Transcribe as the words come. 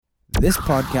This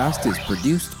podcast is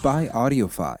produced by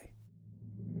AudioFi.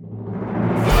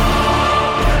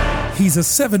 He's a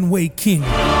seven-way king.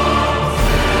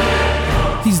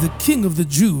 He's the king of the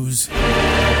Jews.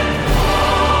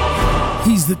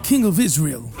 He's the king of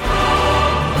Israel.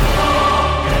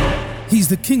 He's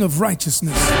the king of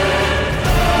righteousness.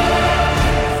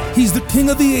 He's the king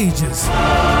of the ages.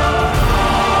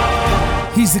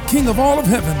 He's the king of all of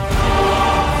heaven.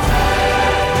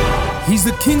 He's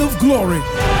the king of glory.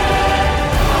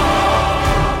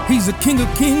 He's the King of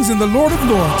Kings and the Lord of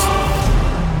Lords.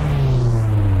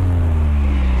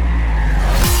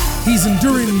 He's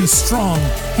enduringly strong.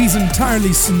 He's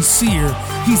entirely sincere.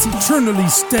 He's eternally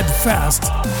steadfast.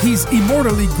 He's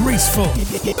immortally graceful.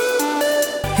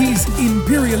 He's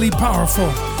imperially powerful.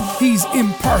 He's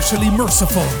impartially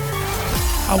merciful.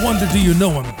 I wonder, do you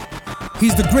know him?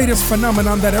 He's the greatest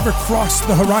phenomenon that ever crossed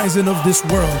the horizon of this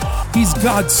world. He's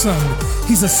God's son.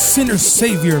 He's a sinner's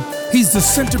savior. He's the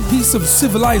centerpiece of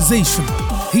civilization.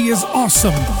 He is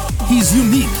awesome. He's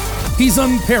unique. He's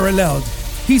unparalleled.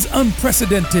 He's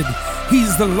unprecedented.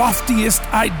 He's the loftiest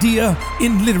idea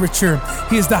in literature.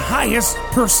 He is the highest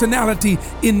personality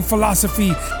in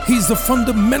philosophy. He's the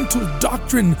fundamental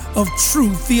doctrine of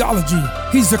true theology.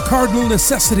 He's the cardinal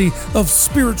necessity of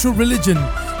spiritual religion.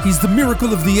 He's the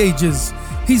miracle of the ages.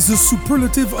 He's the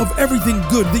superlative of everything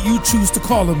good that you choose to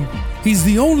call him. He's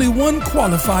the only one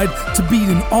qualified to be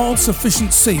an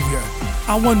all-sufficient Savior.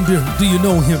 I wonder, do you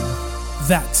know him?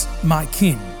 That's my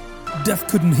King. Death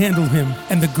couldn't handle him,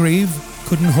 and the grave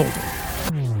couldn't hold him.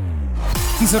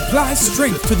 He supplies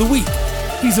strength to the weak.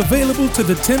 He's available to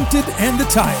the tempted and the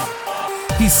tired.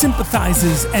 He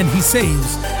sympathizes and he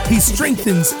saves. He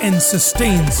strengthens and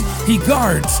sustains. He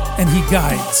guards and he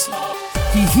guides.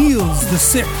 He heals the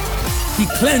sick. He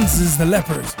cleanses the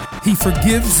lepers. He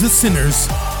forgives the sinners.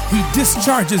 He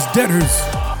discharges debtors.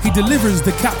 He delivers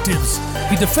the captives.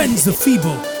 He defends the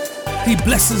feeble. He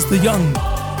blesses the young.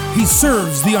 He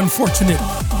serves the unfortunate.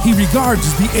 He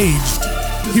regards the aged.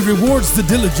 He rewards the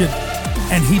diligent.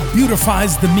 And he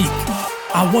beautifies the meek.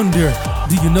 I wonder,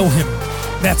 do you know him?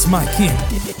 That's my King.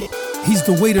 He's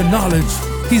the way to knowledge.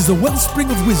 He's the wellspring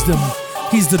of wisdom.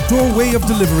 He's the doorway of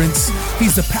deliverance.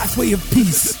 He's the pathway of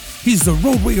peace. He's the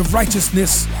roadway of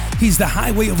righteousness. He's the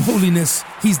highway of holiness.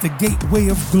 He's the gateway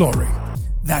of glory.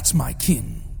 That's my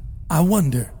King. I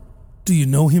wonder, do you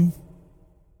know him?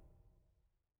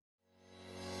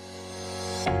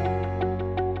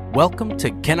 Welcome to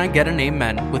Can I Get an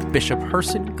Amen with Bishop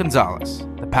Herson Gonzalez,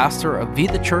 the pastor of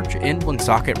Vida Church in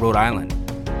Woonsocket, Rhode Island.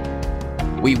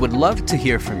 We would love to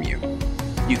hear from you.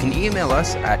 You can email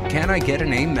us at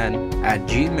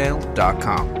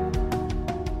canigetanenamen@gmail.com.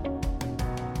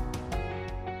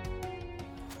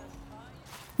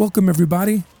 Welcome,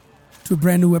 everybody, to a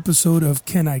brand new episode of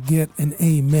Can I Get an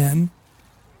Amen?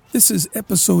 This is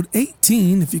episode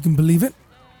 18, if you can believe it.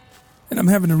 And I'm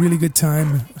having a really good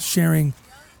time sharing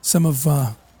some of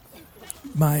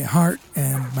my heart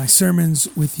and my sermons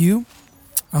with you.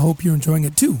 I hope you're enjoying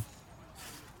it too.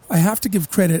 I have to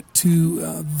give credit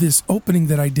to this opening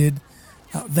that I did,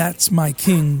 That's My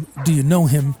King, Do You Know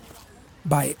Him?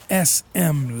 By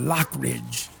S.M.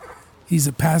 Lockridge. He's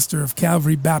a pastor of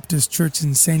Calvary Baptist Church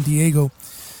in San Diego.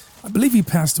 I believe he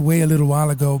passed away a little while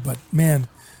ago, but man,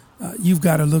 you've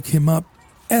got to look him up.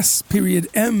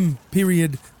 S.M.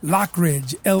 Lockridge,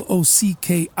 Lockridge.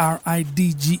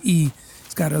 He's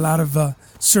got a lot of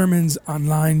sermons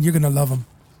online. You're going to love him.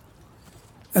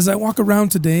 As I walk around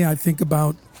today, I think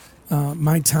about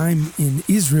my time in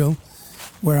Israel,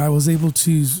 where I was able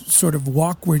to sort of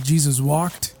walk where Jesus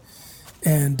walked.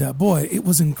 And boy, it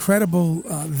was incredible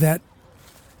that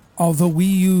although we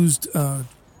used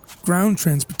ground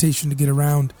transportation to get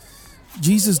around,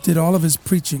 Jesus did all of his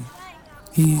preaching.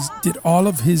 He did all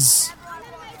of his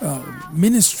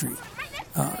ministry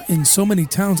in so many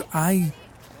towns. I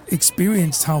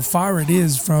experienced how far it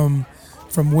is from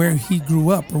where he grew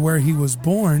up or where he was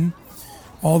born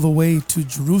all the way to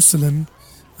Jerusalem.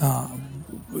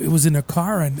 It was in a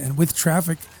car and with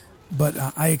traffic, but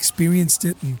I experienced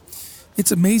it. And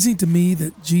it's amazing to me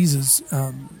that Jesus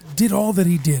did all that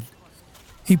he did.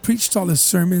 He preached all his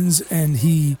sermons and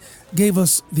he gave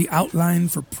us the outline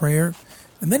for prayer.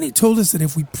 And then he told us that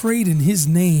if we prayed in his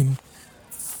name,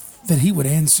 that he would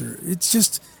answer. It's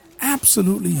just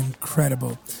absolutely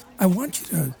incredible. I want you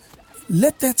to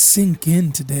let that sink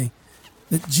in today,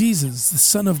 that Jesus, the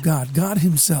Son of God, God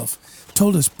himself,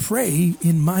 told us, pray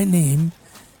in my name,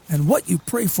 and what you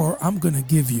pray for, I'm going to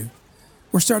give you.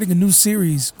 We're starting a new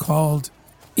series called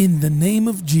In the Name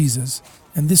of Jesus,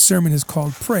 and this sermon is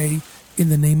called Pray in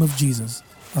the Name of Jesus.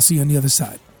 I'll see you on the other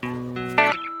side.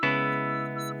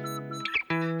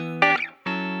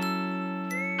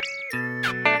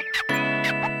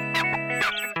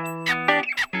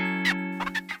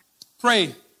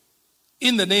 pray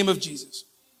in the name of Jesus.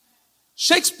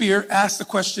 Shakespeare asked the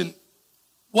question,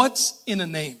 what's in a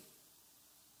name?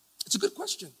 It's a good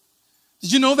question.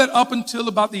 Did you know that up until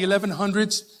about the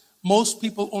 1100s, most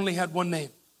people only had one name?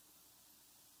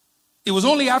 It was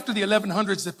only after the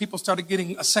 1100s that people started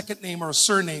getting a second name or a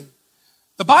surname.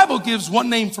 The Bible gives one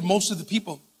name for most of the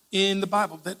people in the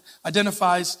Bible that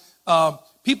identifies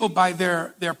people by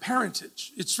their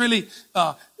parentage. It's really,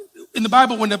 in the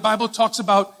Bible, when the Bible talks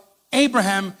about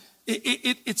Abraham,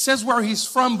 it says where he's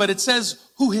from, but it says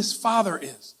who his father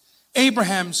is.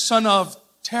 Abraham, son of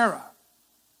Terah.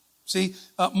 See,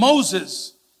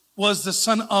 Moses was the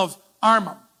son of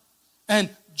Ammon. And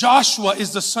Joshua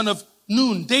is the son of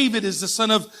Nun. David is the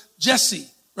son of Jesse,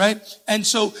 right? And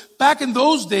so back in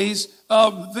those days,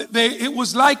 it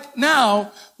was like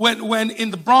now when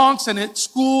in the Bronx and at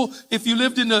school, if you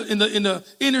lived in the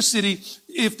inner city,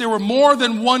 if there were more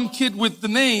than one kid with the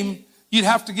name, you'd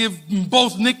have to give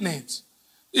both nicknames.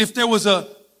 If there was a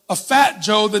fat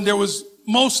Joe, then there was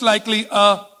most likely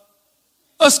a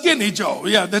skinny Joe.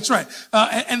 Yeah, that's right.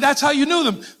 And that's how you knew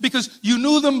them, because you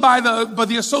knew them by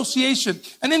the association.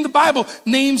 And in the Bible,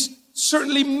 names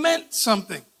certainly meant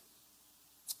something.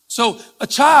 So a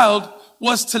child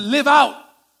was to live out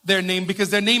their name because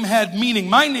their name had meaning.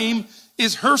 My name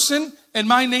is Herson, and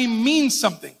my name means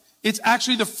something. It's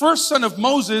actually the first son of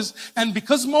Moses, and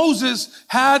because Moses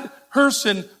had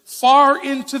Herson far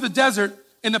into the desert,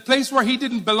 in a place where he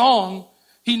didn't belong,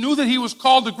 he knew that he was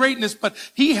called to greatness, but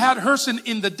he had Herson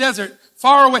in the desert,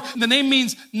 far away. The name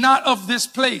means not of this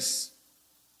place.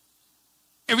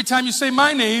 Every time you say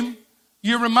my name,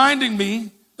 you're reminding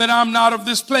me that I'm not of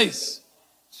this place.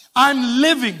 I'm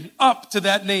living up to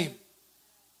that name.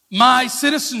 My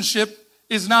citizenship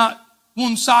is not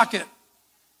Woonsocket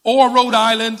or Rhode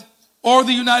Island or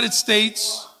the United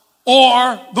States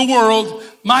or the world.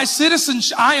 My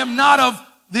citizenship, I am not of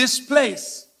this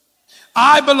place.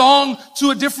 I belong to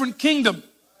a different kingdom,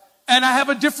 and I have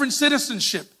a different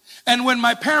citizenship. And when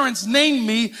my parents named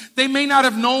me, they may not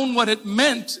have known what it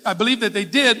meant. I believe that they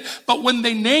did. But when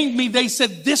they named me, they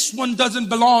said, this one doesn't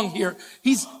belong here.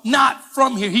 He's not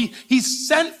from here. He's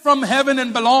sent from heaven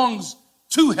and belongs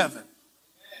to heaven.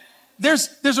 There's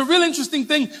a real interesting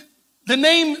thing. The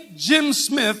name Jim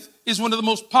Smith is one of the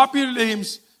most popular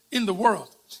names in the world.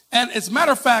 And as a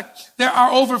matter of fact, there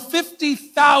are over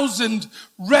 50,000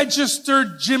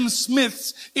 registered Jim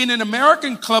Smiths in an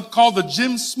American club called the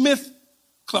Jim Smith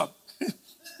Club.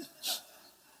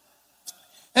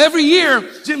 Every year,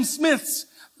 Jim Smiths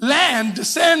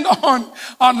descend on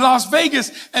Las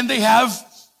Vegas, and they have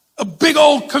a big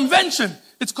old convention.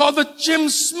 It's called the Jim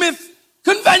Smith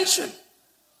Convention.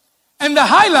 And the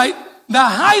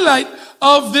highlight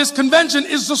of this convention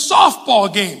is the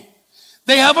softball game.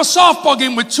 They have a softball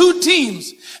game with two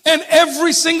teams, and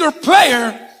every single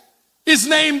player is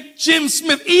named Jim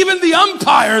Smith. Even the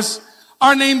umpires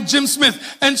are named Jim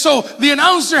Smith. And so the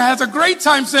announcer has a great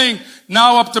time saying,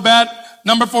 now up to bat,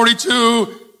 number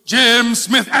 42, Jim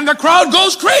Smith. And the crowd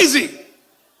goes crazy.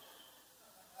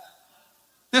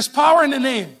 There's power in the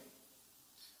name.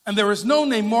 And there is no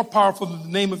name more powerful than the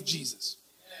name of Jesus.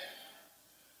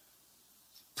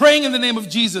 Praying in the name of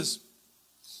Jesus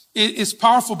is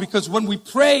powerful because when we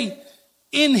pray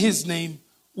in his name,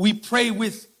 we pray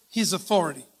with his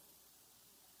authority.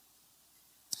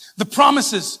 The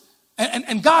promises,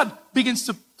 and God begins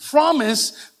to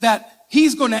promise that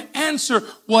he's going to answer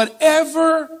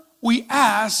whatever we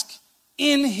ask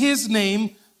in his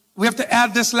name. We have to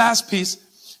add this last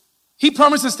piece. He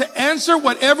promises to answer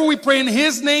whatever we pray in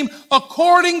his name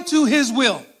according to his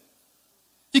will.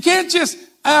 You can't just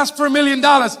ask for $1 million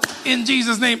in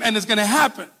Jesus' name and it's going to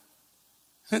happen.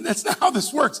 That's not how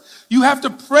this works. You have to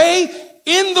pray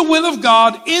in the will of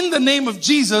God, in the name of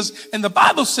Jesus. And the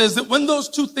Bible says that when those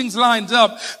two things lined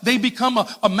up, they become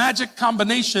a magic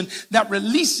combination that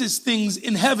releases things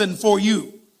in heaven for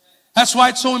you. That's why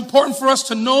it's so important for us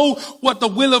to know what the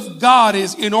will of God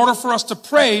is in order for us to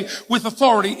pray with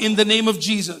authority in the name of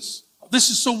Jesus. This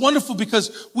is so wonderful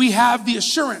because we have the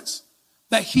assurance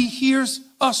that he hears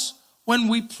us when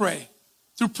we pray.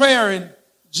 Through prayer in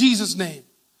Jesus' name,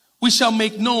 we shall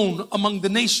make known among the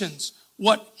nations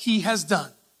what he has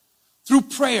done. Through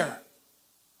prayer,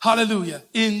 hallelujah,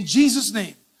 in Jesus'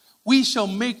 name, we shall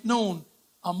make known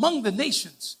among the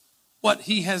nations what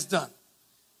he has done.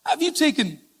 Have you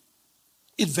taken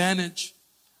advantage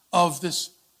of this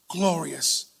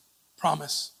glorious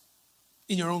promise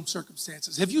in your own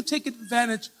circumstances? Have you taken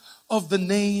advantage of the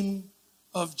name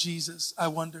of Jesus, I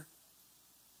wonder?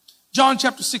 John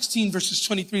chapter 16, verses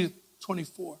 23 to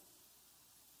 24.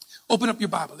 Open up your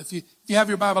Bible. If you have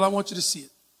your Bible, I want you to see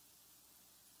it.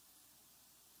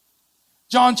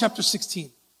 John chapter 16,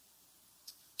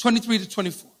 23 to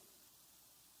 24.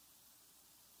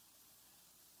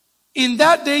 In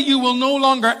that day you will no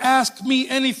longer ask me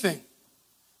anything.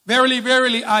 Verily,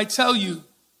 verily, I tell you,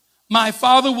 my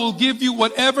Father will give you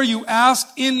whatever you ask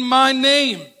in my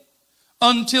name.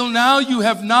 Until now you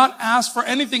have not asked for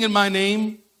anything in my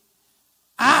name.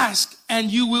 Ask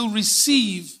and you will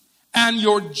receive, and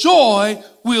your joy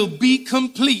will be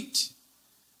complete.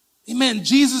 Amen.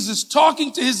 Jesus is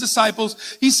talking to his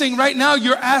disciples. He's saying right now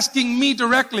you're asking me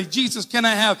directly. Jesus, can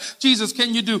I have? Jesus,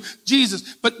 can you do?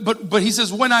 Jesus. But he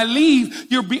says when I leave,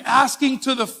 you'll be asking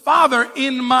to the Father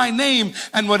in my name.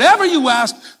 And whatever you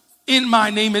ask in my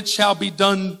name, it shall be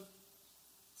done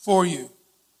for you.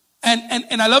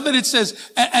 And I love that it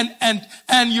says,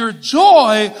 and your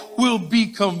joy will be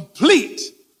complete.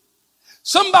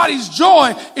 Somebody's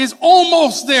joy is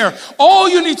almost there. All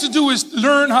you need to do is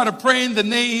learn how to pray in the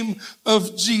name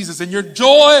of Jesus, and your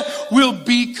joy will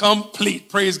be complete.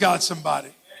 Praise God, somebody.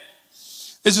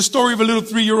 There's a story of a little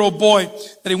 3-year-old boy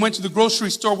that he went to the grocery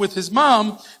store with his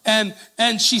mom, and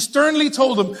she sternly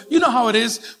told him, you know how it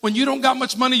is when you don't got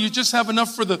much money, you just have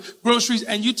enough for the groceries,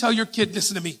 and you tell your kid,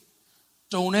 listen to me,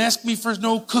 don't ask me for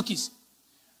no cookies.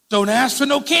 Don't ask for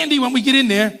no candy when we get in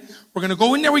there. We're going to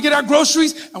go in there, we get our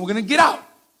groceries, and we're going to get out.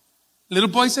 Little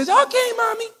boy says, okay,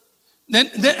 mommy.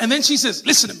 Then she says,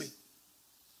 listen to me.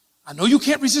 I know you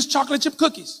can't resist chocolate chip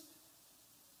cookies.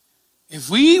 If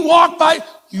we walk by,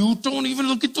 you don't even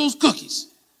look at those cookies.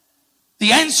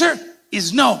 The answer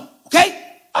is no. Okay?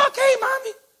 Okay,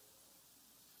 mommy.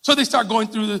 So they start going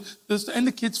through and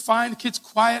the kid's fine, the kid's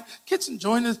quiet, kid's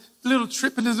enjoying this little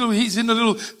trip in he's in the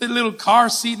little car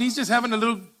seat, and he's just having a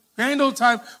little grand old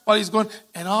time while he's going.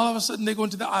 And all of a sudden they go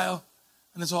into the aisle,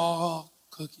 and it's all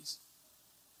cookies.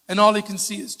 And all he can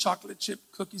see is chocolate chip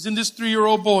cookies. And this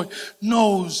 3-year-old boy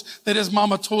knows that his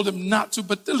mama told him not to,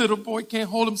 but the little boy can't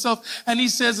hold himself. And he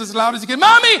says as loud as he can,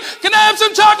 Mommy, can I have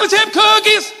some chocolate chip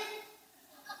cookies?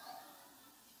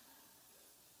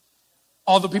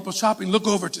 All the people shopping look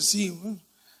over to see him.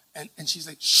 And she's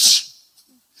like, shh,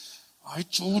 I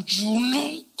told you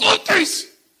no cookies.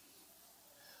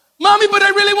 Mommy, but I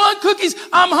really want cookies.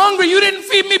 I'm hungry. You didn't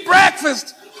feed me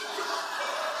breakfast.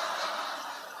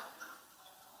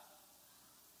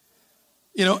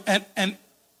 You know,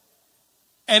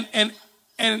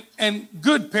 and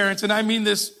good parents, and I mean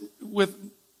this with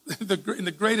in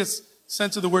the greatest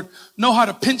sense of the word, know how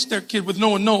to pinch their kid with no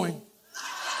one knowing.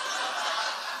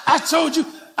 I told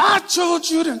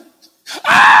you to.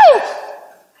 Ow!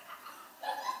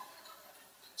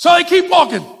 So they keep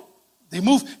walking. They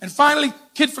move, and finally,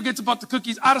 kid forgets about the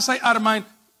cookies. Out of sight, out of mind.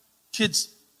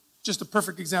 Kid's just a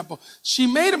perfect example. She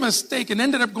made a mistake and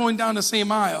ended up going down the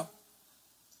same aisle.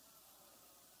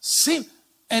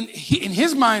 And in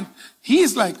his mind,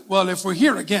 he's like, well, if we're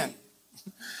here again,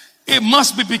 it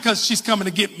must be because she's coming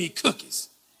to get me cookies.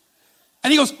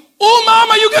 And he goes, oh, Mom,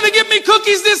 are you going to give me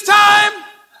cookies this time?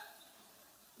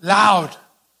 Loud.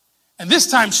 And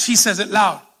this time she says it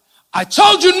loud. I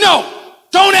told you no.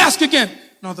 Don't ask again.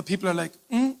 No, the people are like,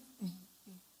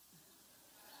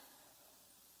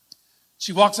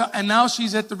 She walks out, and now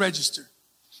she's at the register.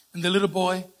 And the little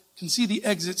boy can see the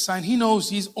exit sign. He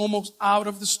knows he's almost out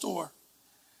of the store.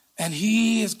 And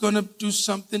he is going to do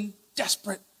something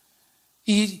desperate.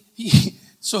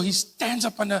 So he stands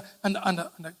up on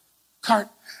the cart,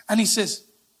 and he says,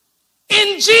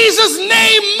 in Jesus'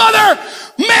 name, Mother,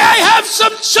 may I have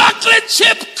some chocolate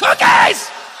chip cookies?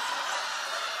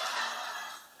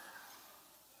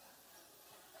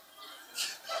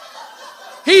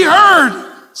 He heard.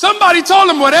 Somebody told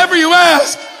him, whatever you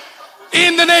ask,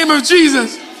 in the name of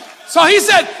Jesus. So he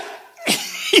said,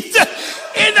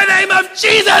 in the name of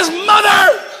Jesus,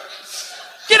 Mother,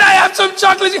 can I have some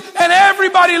chocolate? And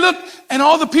everybody looked, and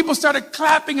all the people started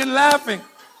clapping and laughing.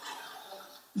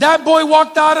 That boy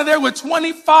walked out of there with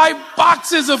 25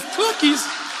 boxes of cookies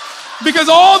because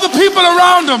all the people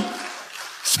around him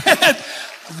said,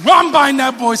 well, I'm buying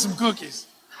that boy some cookies.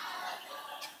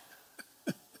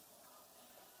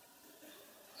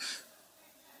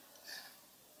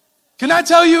 Can I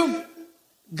tell you,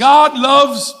 God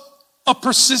loves a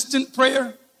persistent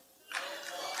prayer?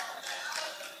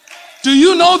 Do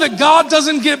you know that God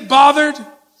doesn't get bothered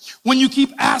when you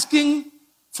keep asking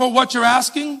for what you're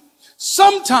asking?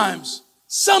 Sometimes,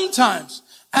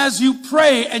 as you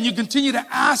pray and you continue to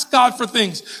ask God for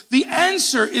things, the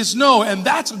answer is no, and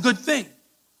that's a good thing.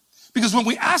 Because when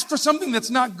we ask for something that's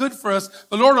not good for us,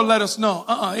 the Lord will let us know,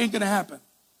 it ain't gonna happen.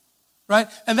 Right?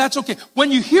 And that's okay.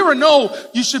 When you hear a no,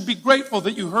 you should be grateful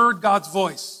that you heard God's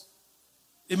voice.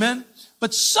 Amen?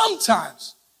 But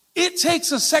sometimes it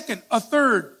takes a second, a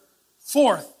third,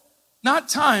 fourth, not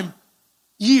time,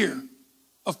 year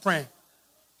of praying.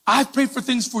 I've prayed for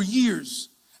things for years,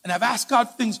 and I've asked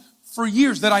God things for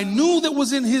years that I knew that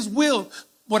was in his will.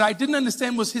 What I didn't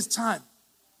understand was his time.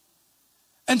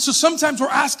 And so sometimes we're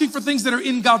asking for things that are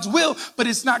in God's will, but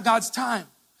it's not God's time.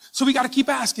 So we got to keep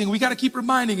asking, we got to keep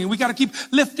reminding, and we got to keep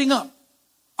lifting up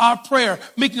our prayer,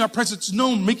 making our presence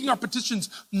known, making our petitions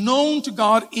known to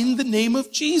God in the name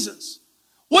of Jesus.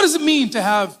 What does it mean to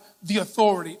have the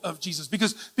authority of Jesus?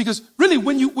 Because really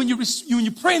when you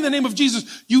pray in the name of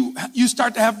Jesus, you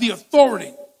start to have the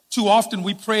authority. Too often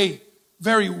we pray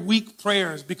very weak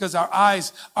prayers because our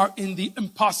eyes are in the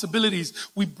impossibilities.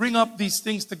 We bring up these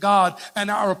things to God, and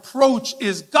our approach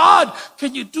is, God,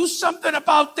 can you do something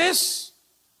about this?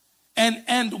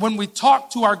 And when we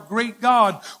talk to our great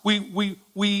God,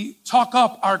 we talk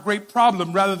up our great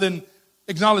problem rather than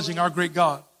acknowledging our great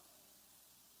God.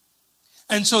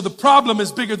 And so the problem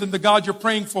is bigger than the God you're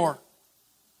praying for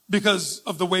because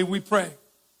of the way we pray.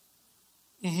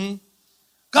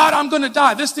 God, I'm going to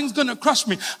die. This thing's going to crush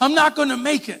me. I'm not going to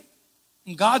make it.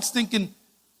 And God's thinking,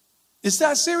 is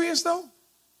that serious though?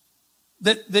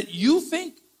 That you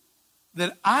think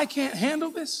that I can't handle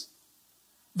this?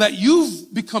 That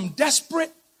you've become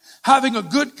desperate having a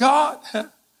good God?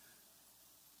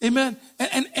 Amen.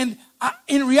 And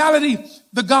in reality,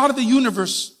 the God of the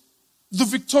universe, the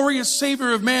victorious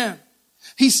Savior of man,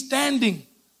 he's standing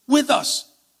with us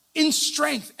in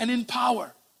strength and in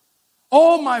power.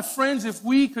 Oh, my friends, if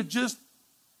we could just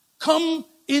come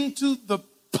into the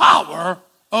power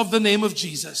of the name of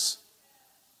Jesus.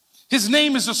 His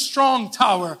name is a strong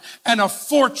tower and a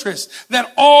fortress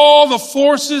that all the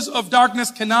forces of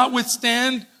darkness cannot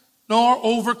withstand nor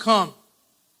overcome.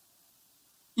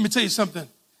 Let me tell you something.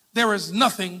 There is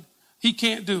nothing he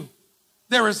can't do.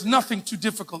 There is nothing too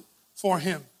difficult for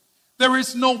him. There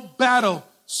is no battle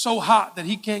so hot that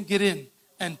he can't get in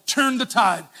and turn the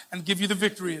tide and give you the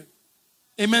victory.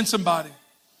 Amen, somebody.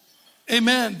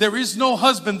 Amen. There is no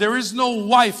husband, there is no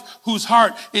wife whose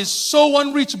heart is so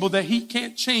unreachable that he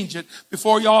can't change it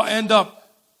before y'all end up.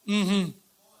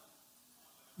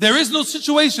 There is no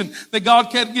situation that God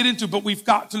can't get into, but we've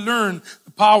got to learn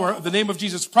the power of the name of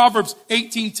Jesus. Proverbs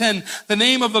 18:10, the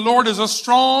name of the Lord is a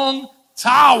strong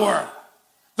tower.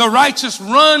 The righteous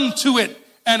run to it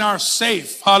and are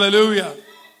safe. Hallelujah.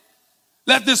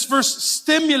 Let this verse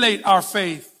stimulate our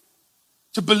faith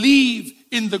to believe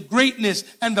in the greatness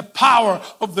and the power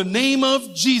of the name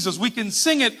of Jesus. We can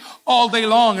sing it all day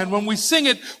long, and when we sing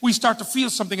it, we start to feel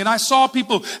something. And I saw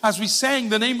people, as we sang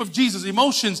the name of Jesus,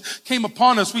 emotions came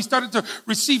upon us. We started to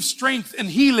receive strength and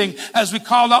healing as we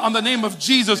called out on the name of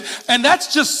Jesus. And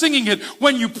that's just singing it.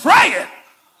 When you pray it,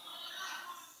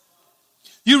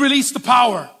 you release the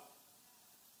power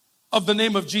of the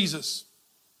name of Jesus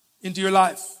into your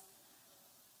life.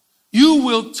 You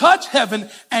will touch heaven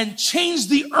and change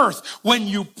the earth when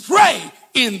you pray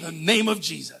in the name of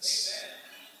Jesus.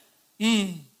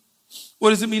 What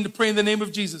does it mean to pray in the name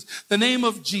of Jesus? The name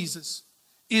of Jesus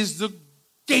is the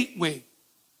gateway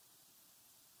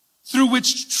through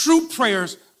which true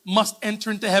prayers must enter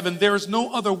into heaven. There is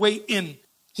no other way in.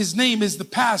 His name is the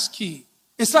pass key.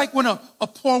 It's like when a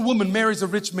poor woman marries a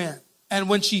rich man. And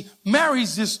when she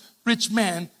marries this rich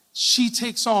man, she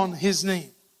takes on his name.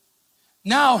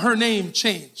 Now her name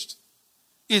changed.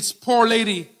 It's poor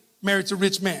lady married to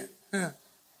rich man.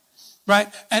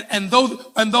 Right? And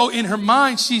though in her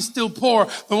mind she's still poor,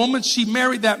 the moment she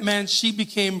married that man, she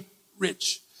became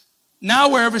rich. Now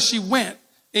wherever she went,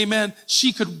 amen,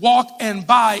 she could walk and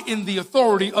buy in the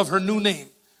authority of her new name,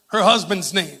 her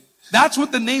husband's name. That's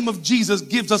what the name of Jesus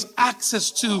gives us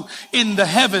access to in the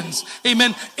heavens.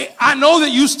 Amen. I know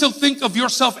that you still think of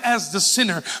yourself as the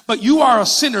sinner, but you are a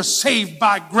sinner saved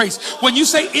by grace. When you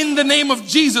say in the name of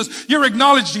Jesus, you're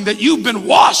acknowledging that you've been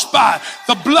washed by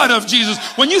the blood of Jesus.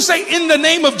 When you say in the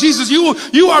name of Jesus,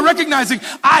 you are recognizing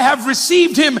I have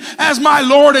received him as my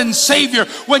Lord and Savior.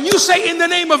 When you say in the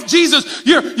name of Jesus,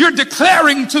 you're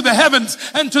declaring to the heavens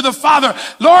and to the Father,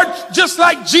 Lord, just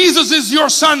like Jesus is your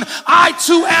son, I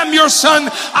too am your son.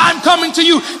 I'm coming to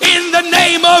you in the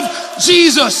name of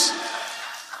Jesus.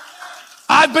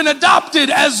 I've been adopted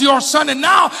as your son, and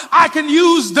now I can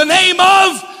use the name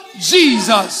of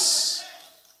Jesus.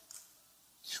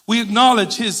 We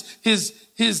acknowledge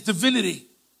his divinity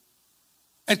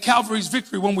at Calvary's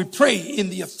victory when we pray in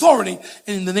the authority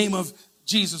and in the name of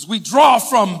Jesus. We draw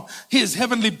from his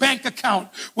heavenly bank account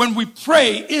when we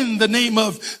pray in the name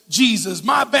of Jesus.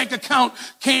 My bank account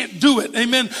can't do it.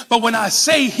 Amen. But when I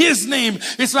say his name,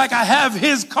 it's like I have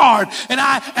his card. And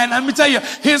let me tell you,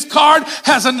 his card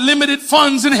has unlimited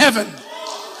funds in heaven.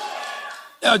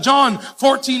 John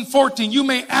 14:14, you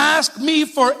may ask me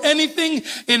for anything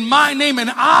in my name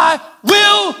and I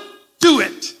will do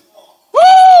it.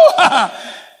 Woo!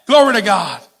 Glory to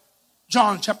God.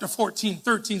 John chapter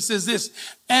 14:13 says this,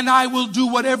 and I will do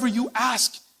whatever you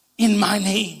ask in my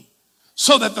name,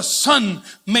 so that the Son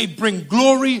may bring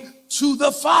glory to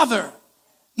the Father.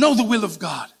 Know the will of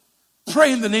God.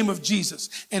 Pray in the name of Jesus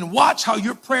and watch how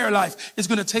your prayer life is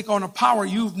going to take on a power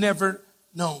you've never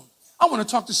known. I want to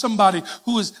talk to somebody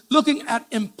who is looking at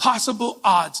impossible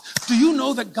odds. Do you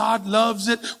know that God loves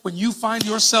it when you find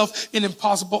yourself in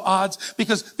impossible odds?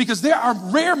 Because there are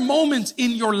rare moments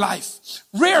in your life,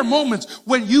 rare moments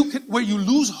when where you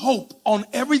lose hope on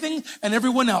everything and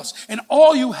everyone else, and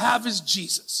all you have is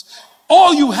Jesus.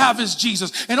 All you have is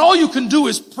Jesus, and all you can do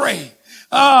is pray.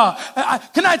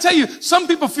 Can I tell you, some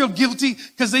people feel guilty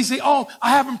because they say, oh, I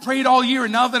haven't prayed all year,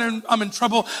 and now that I'm in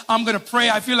trouble, I'm going to pray.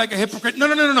 I feel like a hypocrite.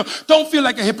 No. Don't feel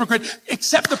like a hypocrite.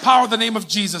 Accept the power of the name of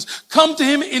Jesus. Come to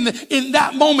him in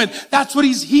that moment. That's what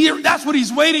he's here. That's what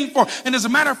he's waiting for. And as a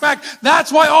matter of fact, that's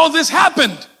why all this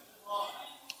happened.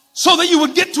 So that you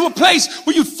would get to a place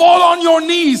where you fall on your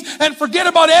knees and forget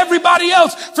about everybody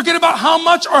else. Forget about how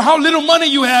much or how little money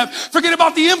you have. Forget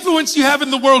about the influence you have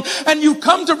in the world. And you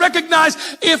come to recognize,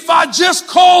 if I just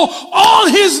call on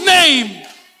his name,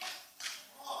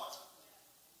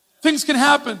 things can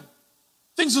happen.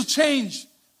 Things will change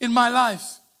in my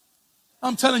life.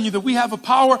 I'm telling you that we have a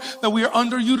power that we are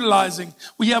underutilizing.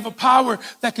 We have a power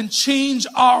that can change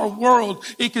our world.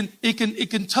 It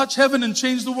can touch heaven and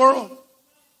change the world.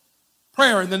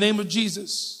 Prayer in the name of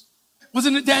Jesus.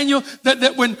 Wasn't it Daniel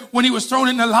that when he was thrown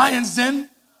in the lion's den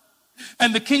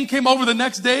and the king came over the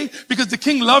next day because the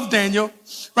king loved Daniel,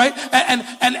 right?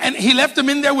 And he left him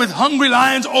in there with hungry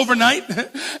lions overnight.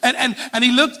 And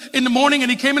he looked in the morning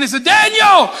and he came in and said,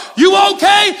 Daniel, you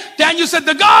okay? Daniel said,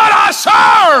 the God I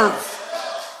serve.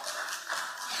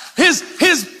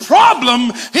 His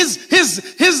problem,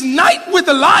 his night with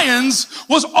the lions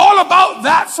was all about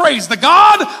that phrase. The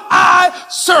God I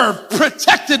serve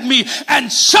protected me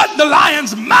and shut the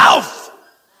lion's mouth.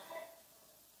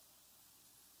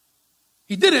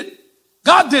 He did it.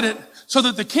 God did it so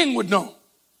that the king would know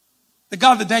the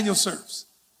God that Daniel serves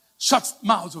shuts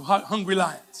mouths of hungry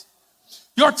lions.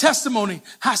 Your testimony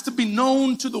has to be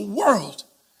known to the world,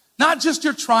 not just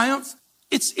your triumph.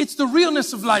 It's the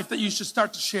realness of life that you should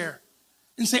start to share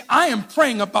and say, I am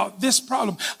praying about this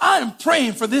problem. I am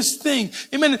praying for this thing.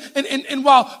 Amen. And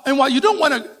while you don't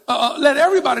want to let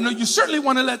everybody know, you certainly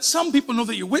want to let some people know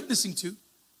that you're witnessing to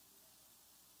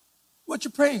what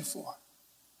you're praying for.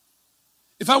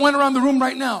 If I went around the room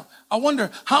right now, I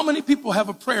wonder how many people have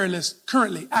a prayer list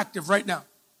currently active right now.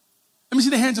 Let me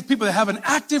see the hands of people that have an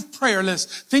active prayer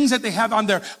list, things that they have on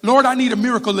their Lord, I need a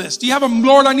miracle list. Do you have a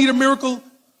Lord, I need a miracle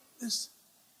list?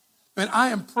 And I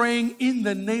am praying in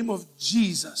the name of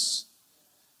Jesus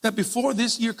that before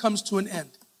this year comes to an end,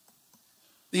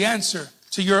 the answer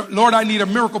to your Lord, I need a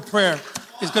miracle prayer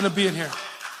is going to be in here.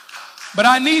 But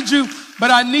I need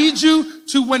you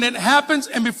to, when it happens,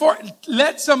 and before,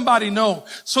 let somebody know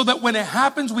so that when it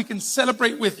happens, we can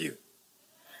celebrate with you.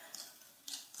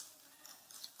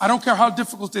 I don't care how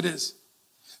difficult it is.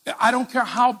 I don't care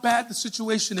how bad the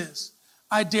situation is.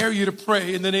 I dare you to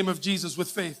pray in the name of Jesus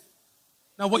with faith.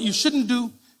 Now, what you shouldn't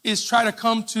do is try to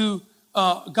come to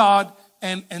God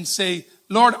and say,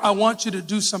 Lord, I want you to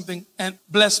do something and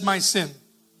bless my sin.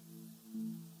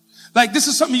 Like, this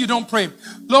is something you don't pray.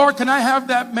 Lord, can I have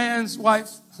that man's wife?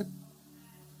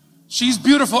 She's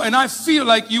beautiful, and I feel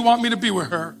like you want me to be with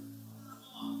her.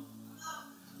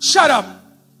 Shut up.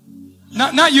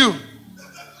 Not you.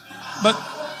 But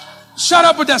shut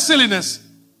up with that silliness.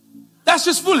 That's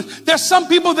just foolish. There's some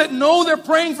people that know they're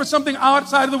praying for something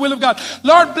outside of the will of God.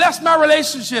 Lord, bless my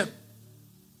relationship.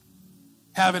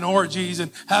 Having orgies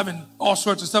and having all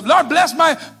sorts of stuff. Lord, bless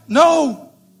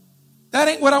no, that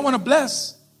ain't what I want to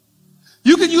bless.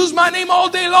 You can use my name all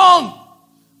day long.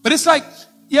 But it's like,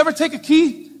 you ever take a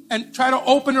key and try to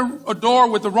open a door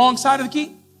with the wrong side of the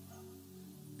key?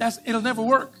 It'll never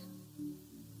work.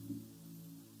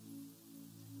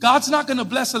 God's not going to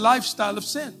bless a lifestyle of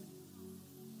sin.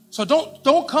 So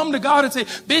don't come to God and say,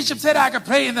 Bishop said I could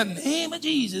pray in the name of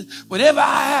Jesus, whatever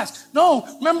I ask. No,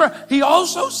 remember, he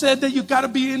also said that you got to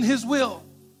be in his will.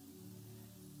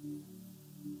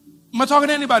 Am I talking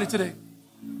to anybody today?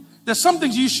 There's some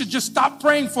things you should just stop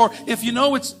praying for. If you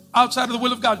know it's outside of the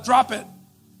will of God, drop it.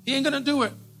 He ain't going to do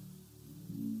it.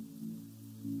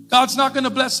 God's not going to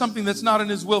bless something that's not in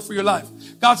his will for your life.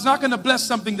 God's not going to bless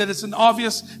something that is an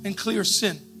obvious and clear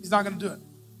sin. He's not going to do it.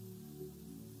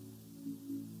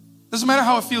 Doesn't matter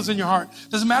how it feels in your heart.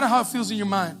 Doesn't matter how it feels in your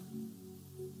mind.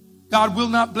 God will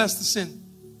not bless the sin.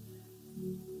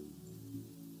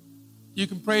 You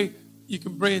can pray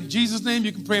in Jesus' name,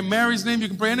 you can pray in Mary's name, you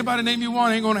can pray anybody's name you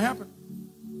want, it ain't going to happen.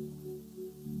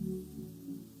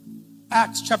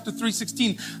 Acts chapter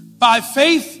 3:16. By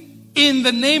faith in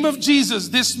the name of Jesus,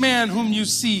 this man whom you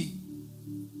see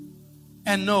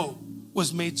and know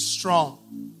was made strong.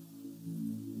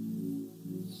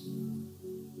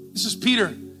 This is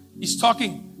Peter. He's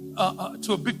talking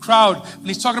to a big crowd, and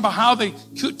he's talking about how they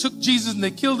took Jesus and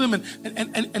they killed him,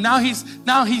 and now he's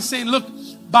saying, look,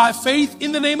 by faith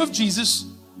in the name of Jesus,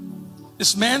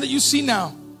 this man that you see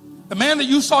now, the man that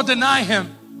you saw deny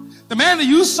him,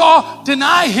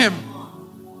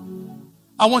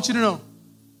 I want you to know,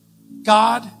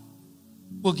 God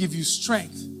will give you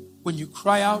strength when you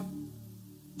cry out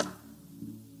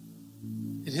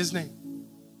in his name.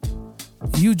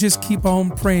 You just keep on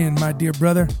praying, my dear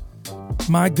brother,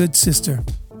 my good sister.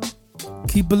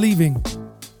 Keep believing.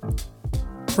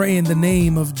 Pray in the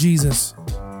name of Jesus,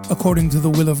 according to the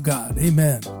will of God.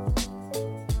 Amen.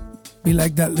 Be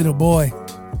like that little boy.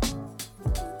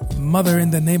 Mother,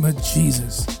 in the name of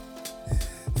Jesus.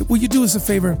 Will you do us a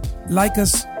favor? Like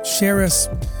us, share us.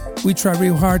 We try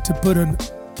real hard to put a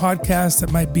podcast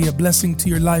that might be a blessing to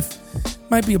your life,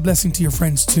 might be a blessing to your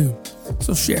friends too.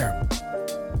 So share.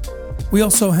 We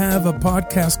also have a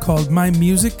podcast called My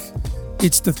Music.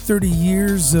 It's the 30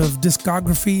 years of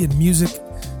discography and music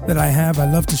that I have.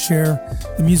 I love to share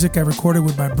the music I recorded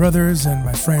with my brothers and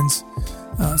my friends.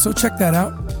 So check that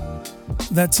out.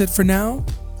 That's it for now.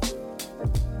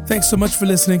 Thanks so much for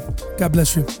listening. God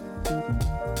bless you.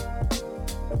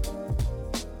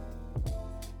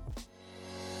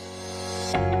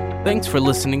 Thanks for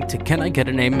listening to Can I Get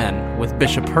an Amen with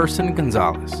Bishop Herson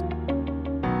Gonzalez.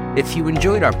 If you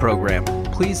enjoyed our program,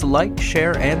 please like,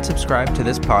 share, and subscribe to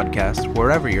this podcast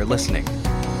wherever you're listening.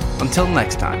 Until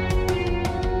next time.